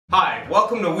Hi,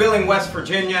 welcome to Wheeling, West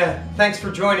Virginia. Thanks for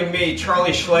joining me,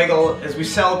 Charlie Schlegel, as we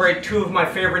celebrate two of my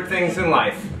favorite things in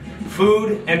life,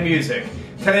 food and music.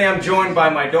 Today I'm joined by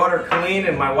my daughter Colleen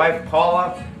and my wife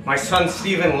Paula, my son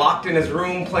Stephen locked in his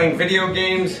room playing video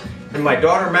games, and my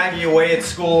daughter Maggie away at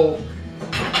school,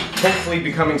 hopefully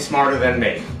becoming smarter than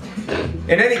me.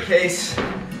 In any case,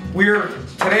 we're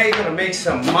today going to make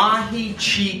some mahi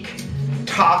cheek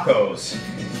tacos.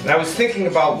 And I was thinking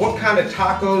about what kind of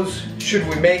tacos should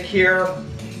we make here,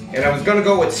 and I was going to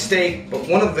go with steak, but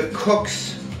one of the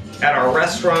cooks at our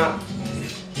restaurant,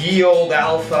 Ye Old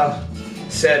Alpha,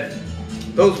 said,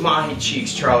 those mahi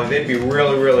cheeks, Charlie, they'd be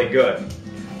really, really good.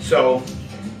 So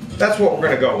that's what we're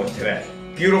going to go with today.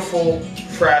 Beautiful,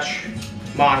 fresh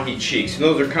mahi cheeks. And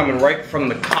those are coming right from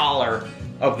the collar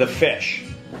of the fish.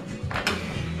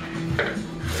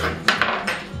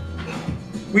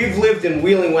 We've lived in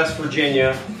Wheeling, West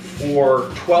Virginia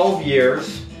for 12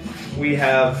 years.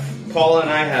 Paula and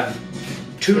I have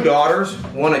two daughters,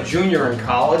 one a junior in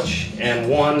college and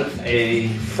one a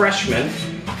freshman.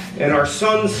 And our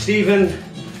son Stephen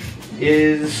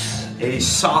is a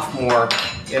sophomore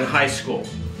in high school.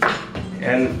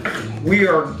 And we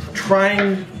are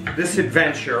trying this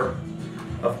adventure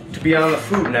to be on the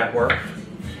Food Network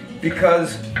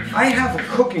because I have a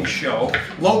cooking show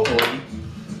locally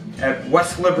at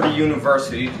West Liberty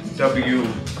University,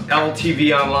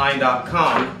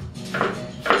 WLTVonline.com,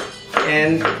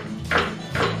 and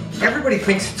everybody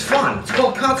thinks it's fun. It's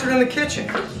called Concert in the Kitchen.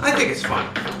 I think it's fun.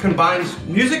 It combines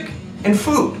music and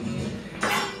food.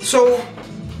 So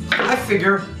I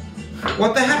figure,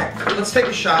 what the heck? Let's take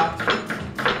a shot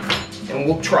and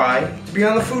we'll try to be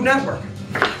on the Food Network.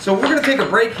 So we're going to take a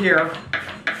break here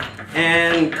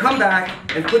and come back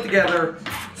and put together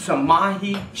some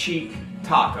mahi cheek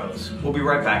tacos. We'll be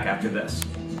right back after this.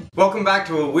 Welcome back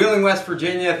to Wheeling, West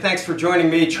Virginia. Thanks for joining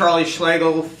me, Charlie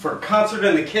Schlegel, for Concert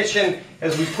in the Kitchen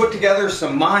as we put together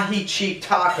some mahi cheek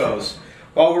tacos.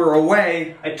 While we were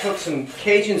away, I took some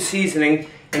Cajun seasoning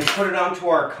and put it onto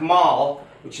our comal,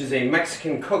 which is a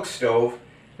Mexican cook stove.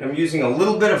 And I'm using a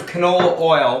little bit of canola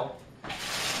oil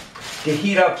to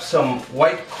heat up some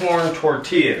white corn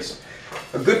tortillas.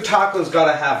 A good taco's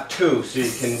got to have two, so you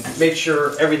can make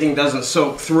sure everything doesn't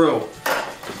soak through.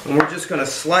 And we're just going to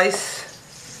slice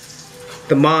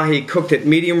the mahi cooked at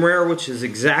medium rare, which is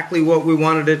exactly what we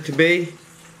wanted it to be.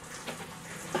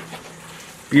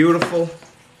 Beautiful.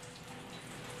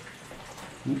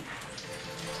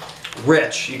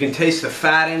 Rich. You can taste the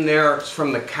fat in there. It's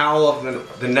from the cowl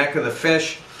of the neck of the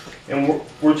fish. And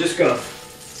we're just going to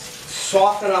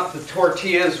soften up the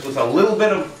tortillas with a little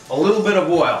bit of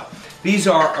oil. These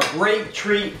are a great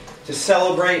treat to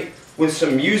celebrate with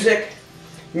some music,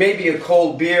 maybe a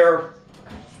cold beer.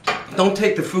 Don't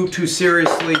take the food too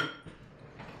seriously.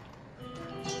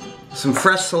 Some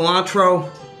fresh cilantro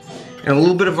and a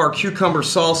little bit of our cucumber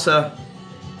salsa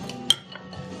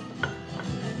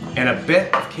and a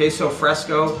bit of queso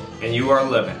fresco, and you are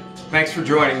living. Thanks for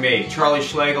joining me, Charlie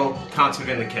Schlegel, Concert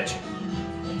in the Kitchen.